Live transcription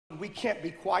we can't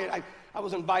be quiet. I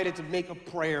was invited to make a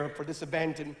prayer for this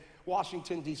event in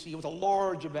Washington, D.C. It was a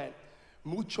large event.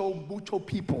 Mucho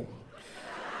people.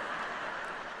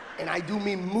 And I do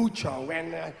mean mucho.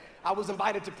 And I was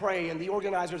invited to pray, and the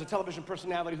organizer is a television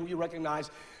personality who you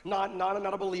recognize, not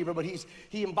a believer, but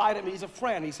he invited me. He's a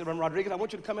friend. He said, Rodriguez, I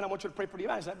want you to come in. I want you to pray for the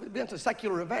event. I said, it's a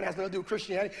secular event. It has nothing to do with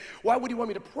Christianity. Why would you want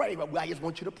me to pray? Well, I just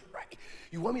want you to pray.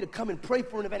 You want me to come and pray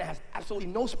for an event that has absolutely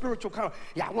no spiritual content?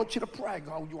 Yeah, I want you to pray.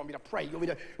 Oh, you want me to pray? You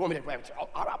want me to pray? Oh,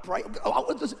 I'll pray.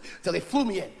 So they flew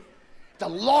me in. It's a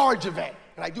large event,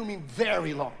 and I do mean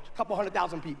very large, a couple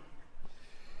 100,000 people.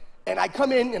 And I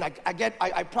come in, and I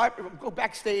go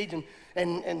backstage,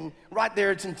 and right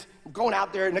there, since I'm going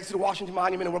out there next to the Washington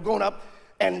Monument, and we're going up,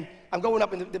 and I'm going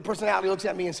up, and the personality looks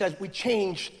at me and says, we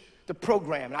changed the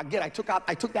program. And again, I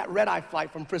took that red-eye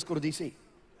flight from Frisco to D.C.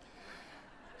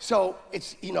 So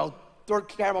it's, third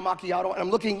caramel macchiato, and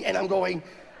I'm looking, and I'm going,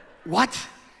 what?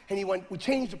 And he went, we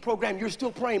changed the program. You're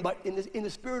still praying, but in the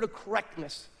spirit of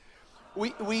correctness,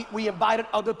 we invited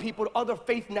other people, other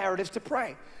faith narratives to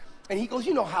pray. And he goes,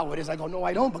 you know how it is. I go, no,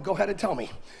 I don't, but go ahead and tell me.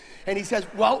 And he says,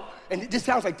 well, and this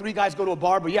sounds like three guys go to a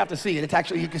bar, but you have to see it. It's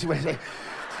actually, you can see what I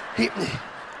say.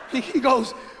 He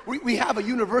goes, we have a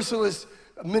universalist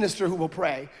minister who will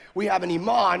pray. We have an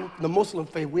imam, the Muslim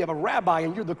faith. We have a rabbi,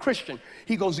 and you're the Christian.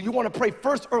 He goes, do you want to pray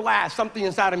first or last? Something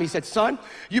inside of me said, son,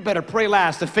 you better pray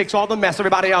last to fix all the mess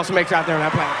everybody else makes out there in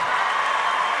that place.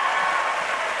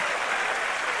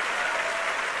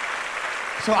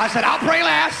 So I said, I'll pray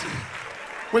last.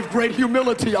 With great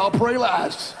humility, I'll pray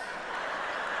last.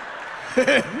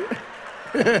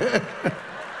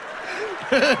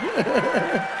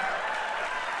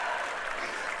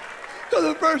 So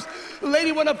the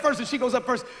lady went up first, and she goes up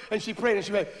first, and she prayed, and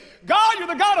she went, God, you're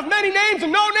the God of many names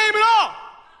and no name at all.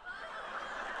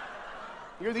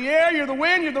 You're the air, you're the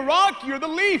wind, you're the rock, you're the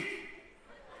leaf.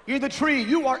 You're the tree.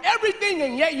 You are everything,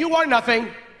 and yet you are nothing.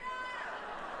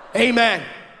 Amen.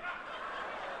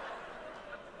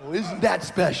 Well, isn't that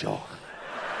special?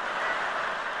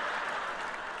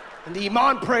 And the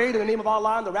imam prayed in the name of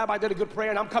Allah, and the rabbi did a good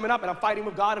prayer, and I'm coming up, and I'm fighting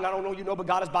with God, and I don't know but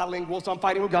God is bilingual, so I'm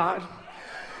fighting with God.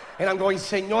 And I'm going,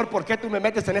 Señor, ¿por qué tú me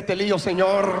metes en este lío,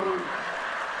 Señor?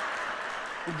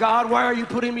 God, why are you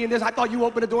putting me in this? I thought you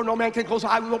opened the door, no man can close.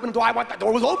 I opened the door, the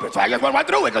door was open, so I just went right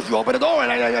through it because you opened the door.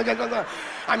 And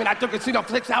I took a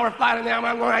 6-hour flight, and now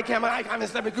I'm going, I can't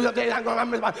 7 days. I'm going,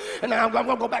 and now I'm going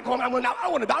to go back home. I don't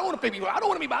want to pay people. I don't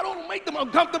want to make them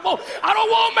uncomfortable. I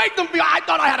don't want to make them feel. I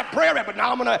thought I had a prayer ready, but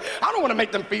now I don't want to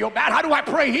make them feel bad. How do I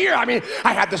pray here? I mean,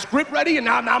 I had the script ready, and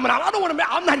now I'm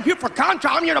not here for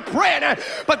contract. I'm here to pray.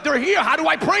 But they're here. How do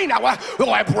I pray now? Do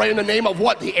I pray in the name of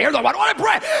what? The air? What do I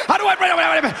pray? How do I pray?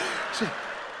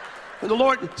 And the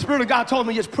Lord, Spirit of God told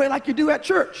me, just pray like you do at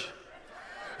church.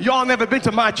 Y'all never been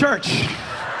to my church.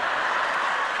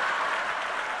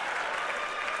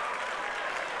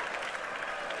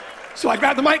 So I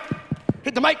grabbed the mic,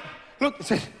 hit the mic, looked and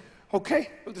said, okay,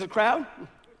 looked at the crowd.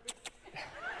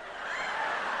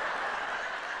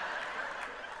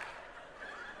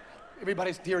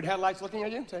 Everybody's deer in headlights looking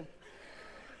at you and said,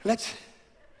 let's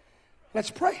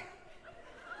pray.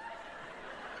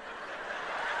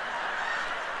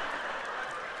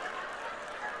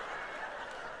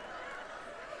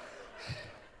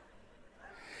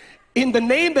 In the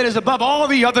name that is above all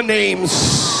the other names.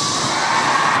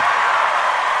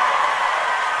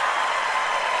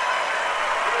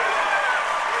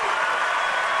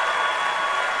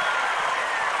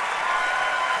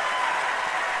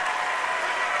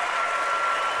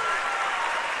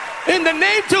 In the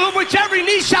name to which every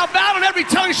knee shall bow and every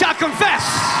tongue shall confess.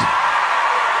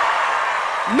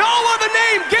 No other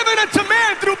name given unto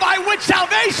man through by which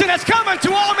salvation has come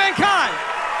unto all mankind.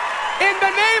 In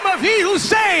the name of he who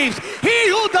saves, he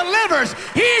who delivers,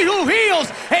 he who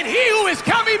heals, and he who is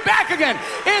coming back again.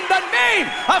 In the name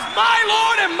of my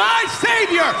Lord and my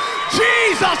Savior,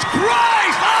 Jesus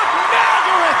Christ of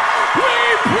Nazareth, we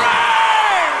pray.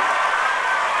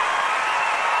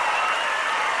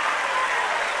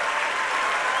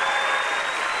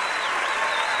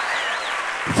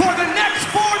 For the next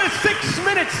 4 to 6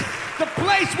 minutes, the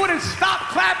place wouldn't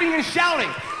stop clapping and shouting.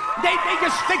 They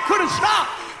couldn't stop.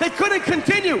 They couldn't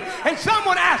continue. And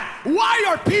someone asked, why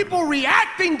are people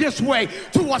reacting this way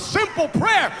to a simple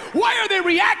prayer? Why are they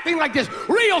reacting like this?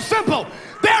 Real simple.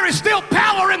 There is still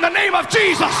power in the name of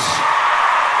Jesus.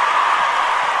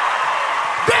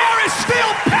 There is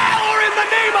still power in the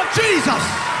name of Jesus.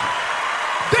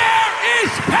 There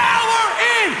is power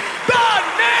in the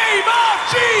name of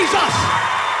Jesus.